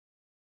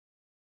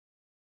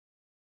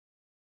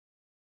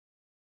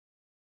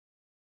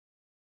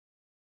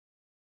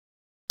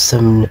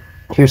some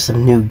Here's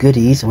some new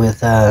goodies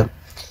with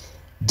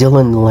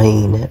Dylan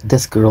Lane.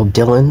 This girl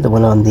Dylan, the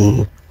one on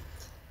the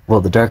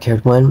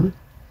dark-haired one,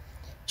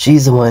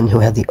 she's the one who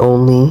had the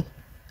only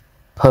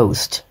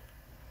post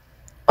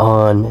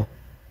on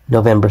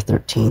November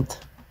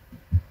 13th,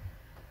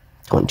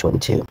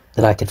 2022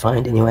 that I could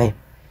find anyway.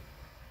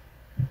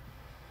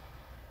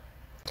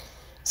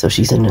 So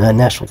she's in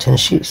Nashville,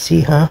 Tennessee. See,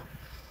 huh?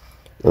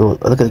 Oh,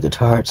 look at the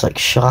guitar. It's like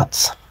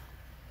shots.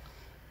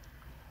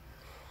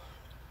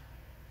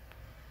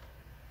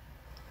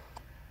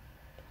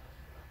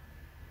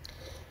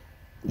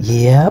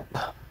 Yep.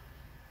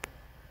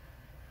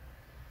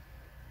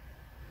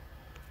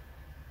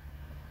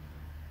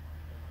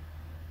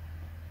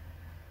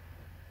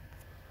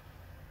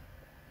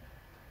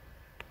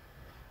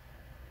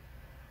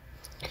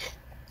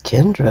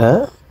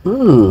 Kendra?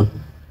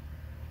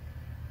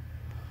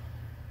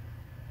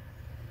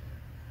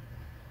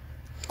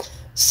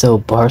 So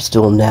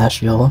Barstool,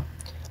 Nashville.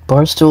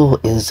 Barstool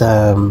is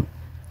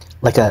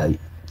like a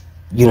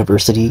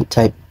university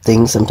type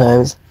thing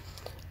sometimes.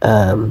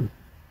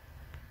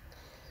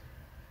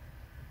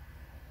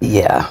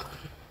 Yeah.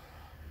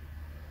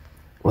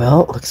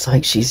 Well, looks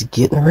like she's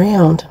getting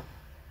around.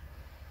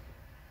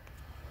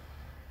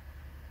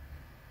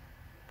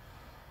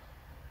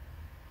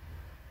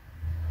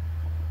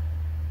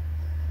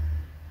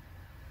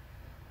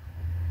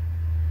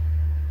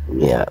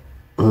 Yeah.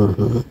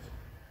 It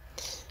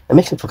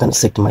makes me feel kind of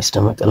sick to my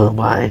stomach. I don't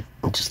know why.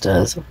 It just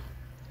does.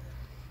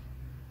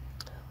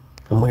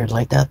 I'm weird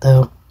like that,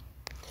 though.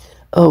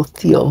 Oh,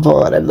 Theo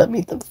Vaughn. I love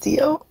me some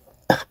Theo.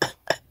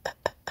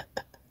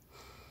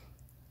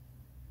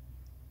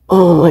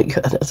 Oh my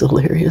god, that's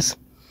hilarious.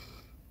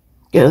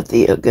 Go,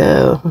 Theo,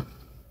 go.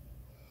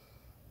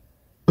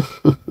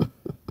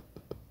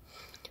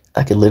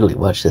 I could literally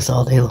watch this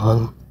all day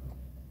long.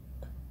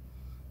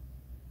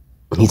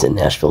 He's in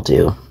Nashville,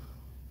 too.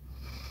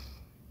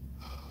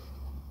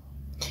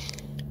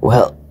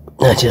 Well,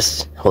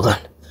 hold on.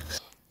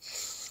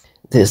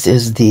 This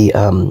is the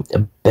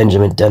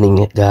Benjamin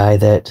Dunning guy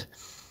that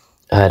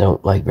I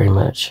don't like very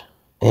much.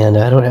 And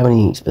I don't have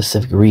any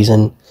specific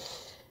reason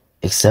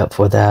except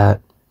for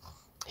that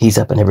he's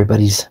up in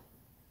everybody's,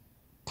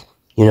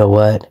 you know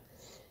what,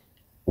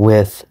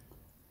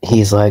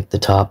 he's like the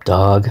top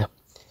dog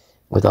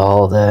with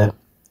all the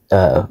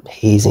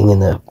hazing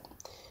and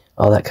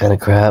all that kind of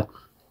crap.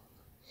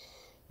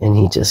 And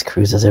he just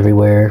cruises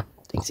everywhere,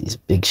 thinks he's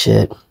big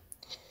shit.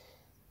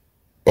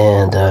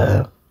 And,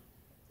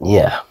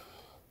 yeah.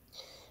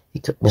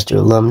 Mr.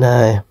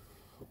 Alumni.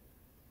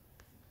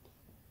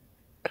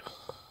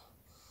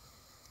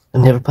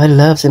 And everybody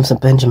loves him some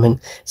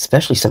Benjamin,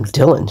 especially some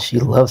Dylan. She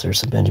loves her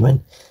some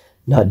Benjamin.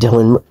 Not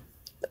Dylan.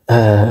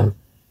 Can't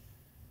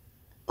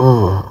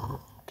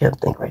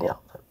think right now.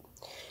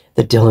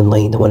 The Dylan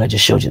Lane, the one I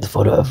just showed you the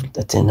photo of,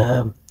 that's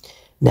in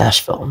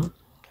Nashville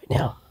right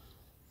now.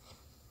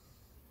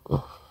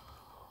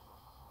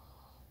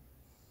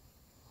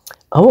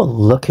 Oh, well,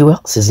 look who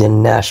else is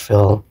in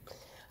Nashville.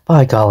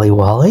 By golly,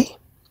 Wally.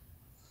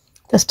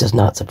 This does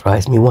not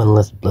surprise me one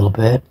little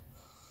bit.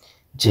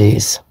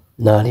 Jeez,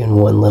 not even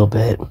one little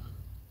bit.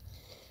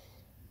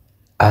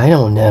 I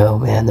don't know,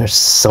 man. There's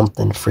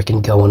something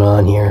freaking going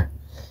on here.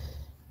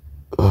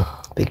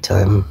 Big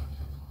time.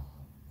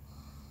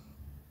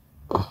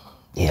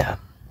 Yeah.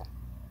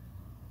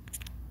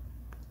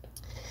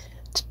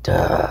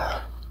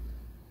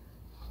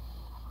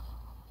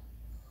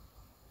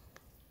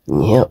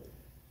 Yep.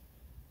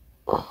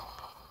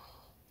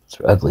 Those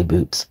are ugly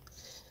boots,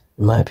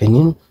 in my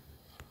opinion.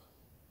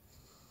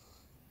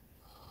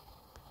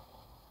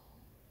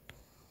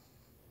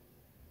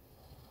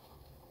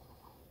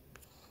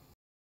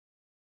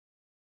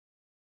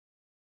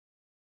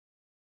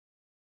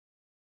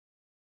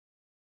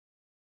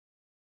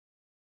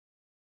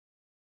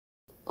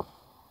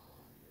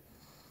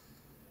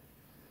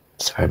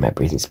 Sorry, my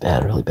breathing's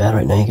bad, really bad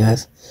right now, you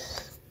guys.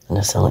 And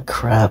I sound like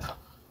crap.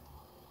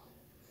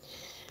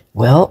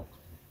 Well,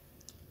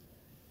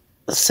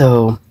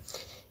 so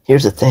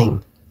here's the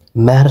thing.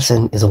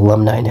 Madison is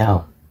alumni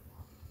now.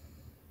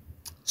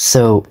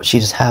 So she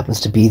just happens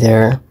to be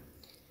there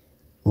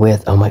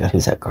with, oh my god,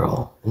 who's that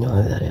girl? I know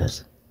who that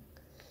is.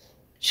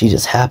 She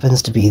just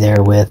happens to be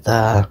there with,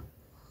 when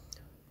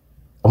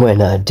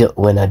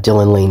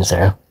Dylan Lane's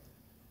there.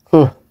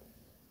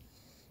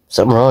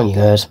 Something wrong, you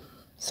guys.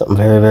 Something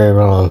very, very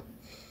wrong.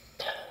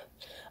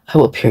 I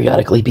will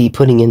periodically be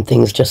putting in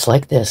things just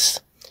like this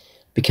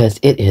because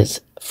it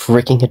is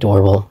freaking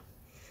adorable.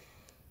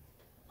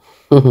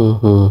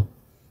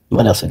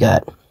 What else we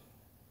got?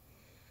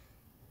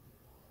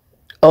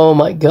 Oh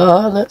my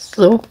god, that's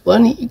so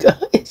funny, you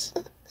guys.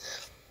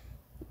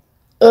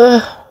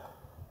 It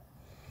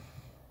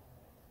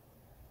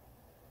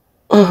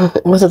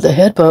wasn't the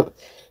head bump.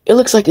 It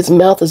looks like his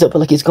mouth is open,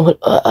 like he's going,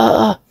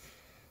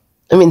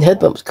 I mean, the head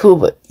bump's cool,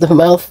 but the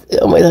mouth,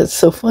 oh my god, that's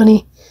so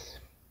funny.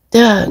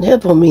 Dad,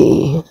 head bump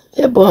me.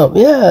 Head bump,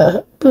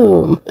 yeah.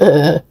 Boom.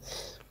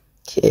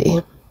 Okay.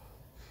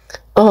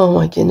 Oh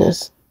my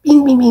goodness.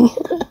 Bing, bing, bing.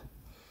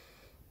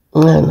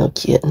 I'm no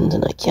kittens,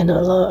 and I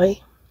cannot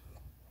lie.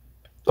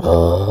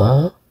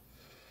 Aww.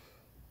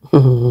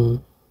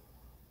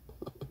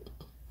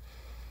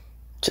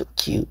 So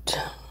cute.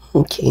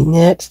 Okay,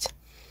 next.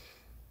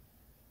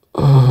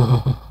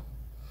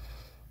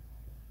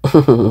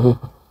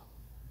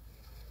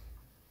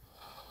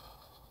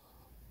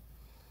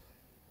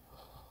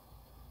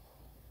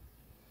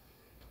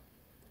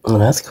 Oh,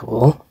 that's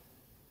cool.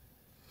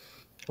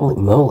 Holy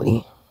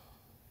moly.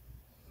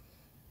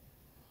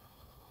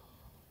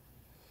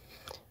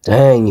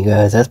 Dang, you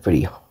guys, that's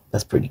pretty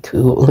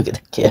cool. Look at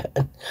the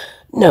cat.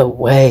 No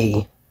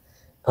way.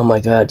 Oh my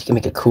god, you can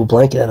make a cool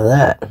blanket out of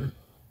that.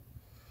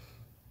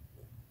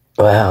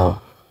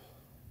 Wow.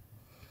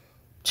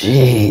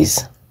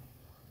 Jeez.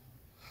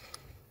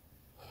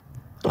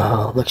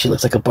 Oh, look, she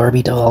looks like a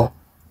Barbie doll.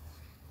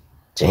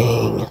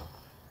 Dang.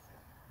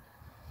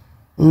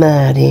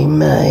 Mighty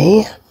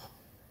May.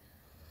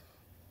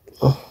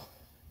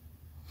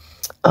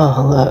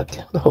 Oh, look,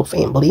 the whole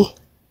family.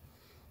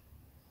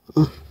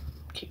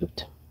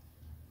 Cute.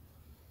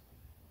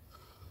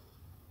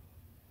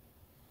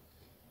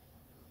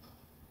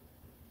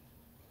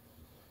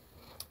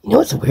 You know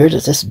what's weird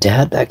is this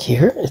dad back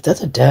here? Is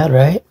that a dad,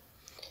 right?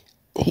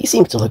 He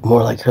seems to look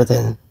more like her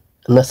than,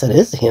 unless that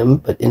is him,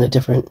 but in a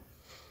different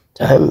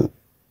time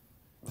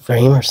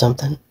frame or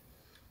something.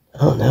 I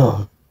don't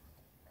know.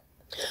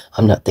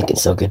 I'm not thinking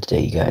so good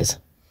today, you guys.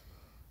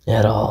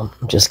 At all.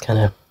 I'm just kind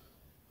of...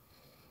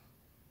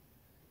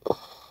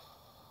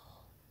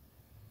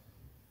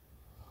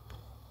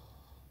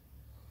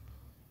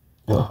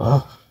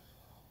 Uh-huh.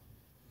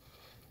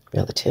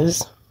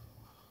 Relatives.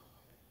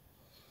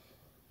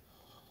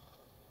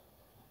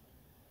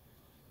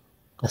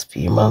 Must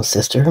be your mom's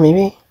sister,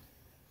 maybe?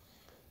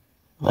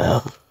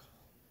 Wow.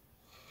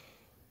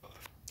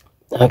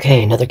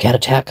 Okay, another cat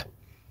attack.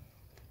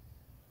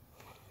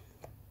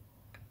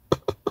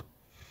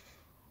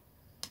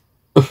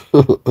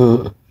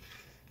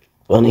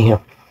 Funny.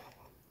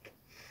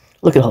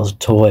 Look at all those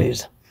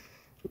toys.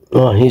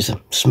 Oh, he's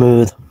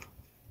smooth.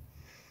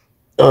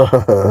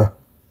 Uh-huh.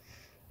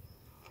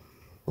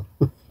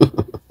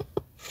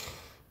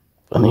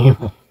 Funny.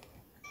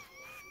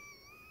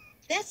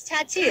 Best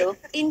tattoo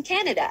in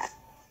Canada.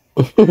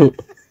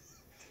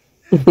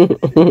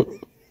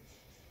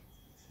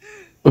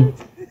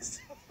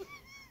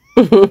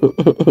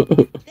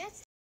 Best